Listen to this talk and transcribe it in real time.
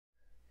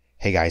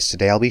Hey guys,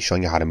 today I'll be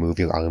showing you how to move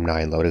your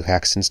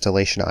A9LH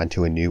installation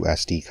onto a new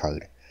SD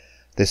card.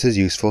 This is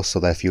useful so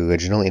that if you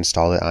originally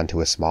installed it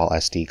onto a small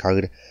SD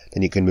card,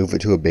 then you can move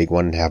it to a big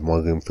one and have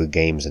more room for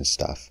games and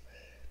stuff.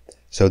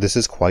 So this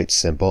is quite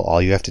simple.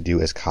 All you have to do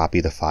is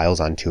copy the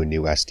files onto a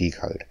new SD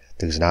card.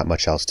 There's not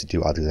much else to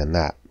do other than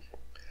that.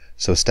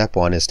 So step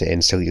 1 is to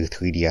insert your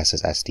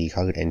 3DS's SD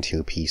card into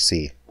your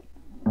PC.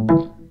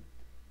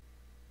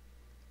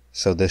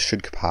 So this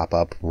should pop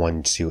up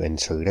once you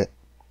insert it.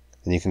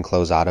 Then you can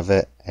close out of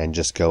it and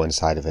just go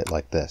inside of it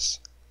like this.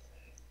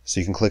 So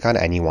you can click on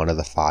any one of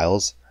the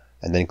files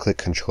and then click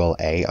Ctrl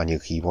A on your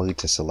keyboard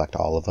to select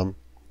all of them.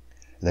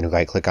 And then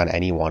right click on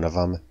any one of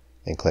them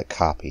and click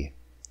copy.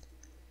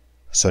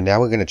 So now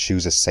we're going to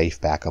choose a safe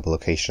backup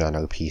location on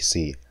our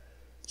PC.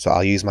 So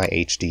I'll use my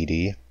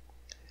HDD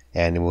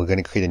and we're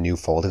going to create a new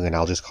folder and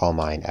I'll just call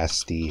mine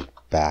SD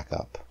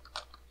backup.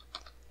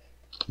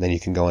 Then you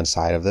can go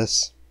inside of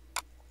this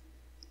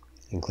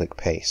and click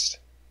paste.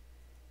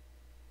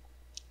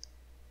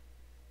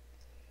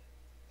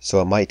 So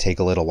it might take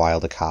a little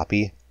while to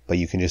copy, but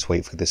you can just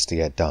wait for this to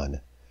get done.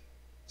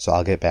 So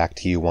I'll get back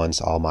to you once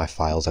all my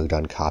files are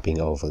done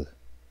copying over.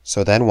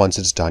 So then once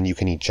it's done, you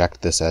can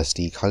eject this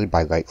SD card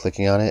by right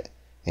clicking on it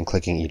and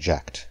clicking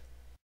eject.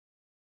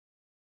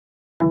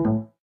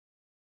 And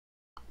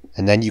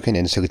then you can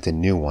insert the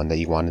new one that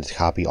you wanted to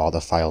copy all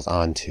the files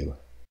onto.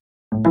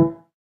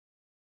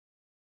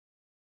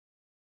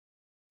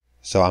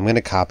 So I'm going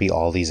to copy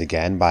all these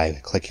again by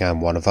clicking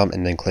on one of them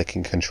and then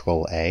clicking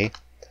Ctrl A.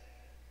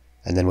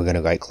 And then we're going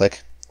to right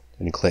click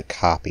and click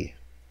copy.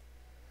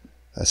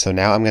 So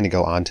now I'm going to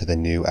go onto the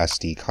new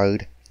SD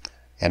card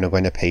and we're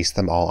going to paste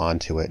them all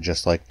onto it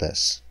just like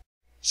this.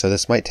 So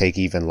this might take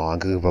even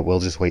longer, but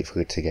we'll just wait for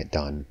it to get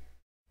done.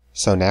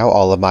 So now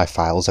all of my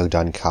files are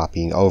done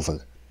copying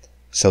over.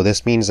 So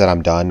this means that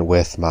I'm done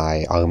with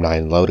my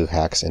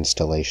A9LH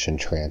installation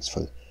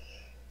transfer.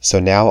 So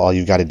now all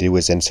you've got to do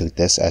is insert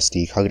this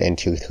SD card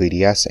into your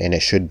 3DS and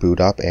it should boot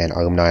up and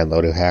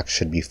A9LH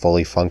should be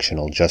fully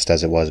functional just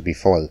as it was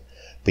before.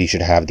 But you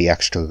should have the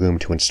extra room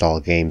to install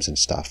games and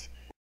stuff.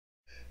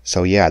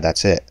 So yeah,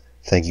 that's it.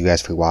 Thank you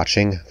guys for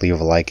watching.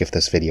 Leave a like if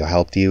this video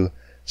helped you.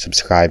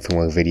 Subscribe for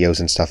more videos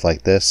and stuff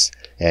like this.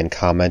 And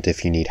comment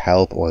if you need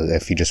help or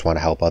if you just want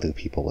to help other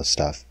people with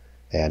stuff.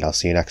 And I'll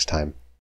see you next time.